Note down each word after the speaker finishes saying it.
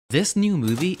This new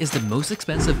movie is the most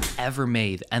expensive ever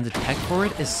made, and the tech for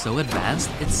it is so advanced,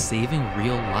 it's saving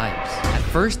real lives. At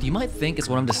first, you might think it's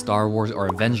one of the Star Wars or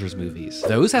Avengers movies.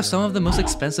 Those have some of the most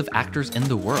expensive actors in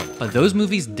the world, but those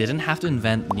movies didn't have to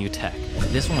invent new tech.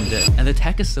 This one did, and the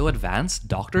tech is so advanced,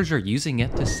 doctors are using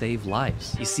it to save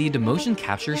lives. You see, the motion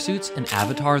capture suits in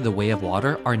Avatar: The Way of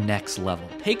Water are next level.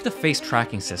 Take the face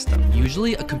tracking system.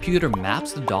 Usually, a computer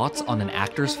maps the dots on an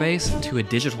actor's face to a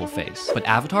digital face, but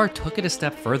Avatar took it a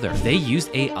step further. They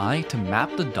used AI to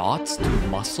map the dots to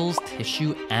muscles,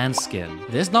 tissue, and skin.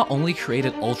 This not only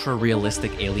created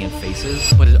ultra-realistic alien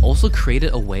faces, but it also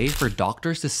created a way for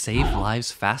doctors to save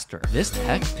lives faster. This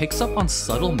tech picks up on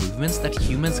subtle movements that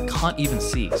humans can't even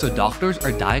see, so doctors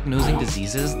are diagnosing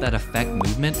diseases that affect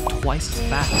movement twice as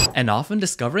fast. And often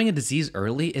discovering a disease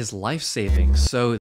early is life-saving, so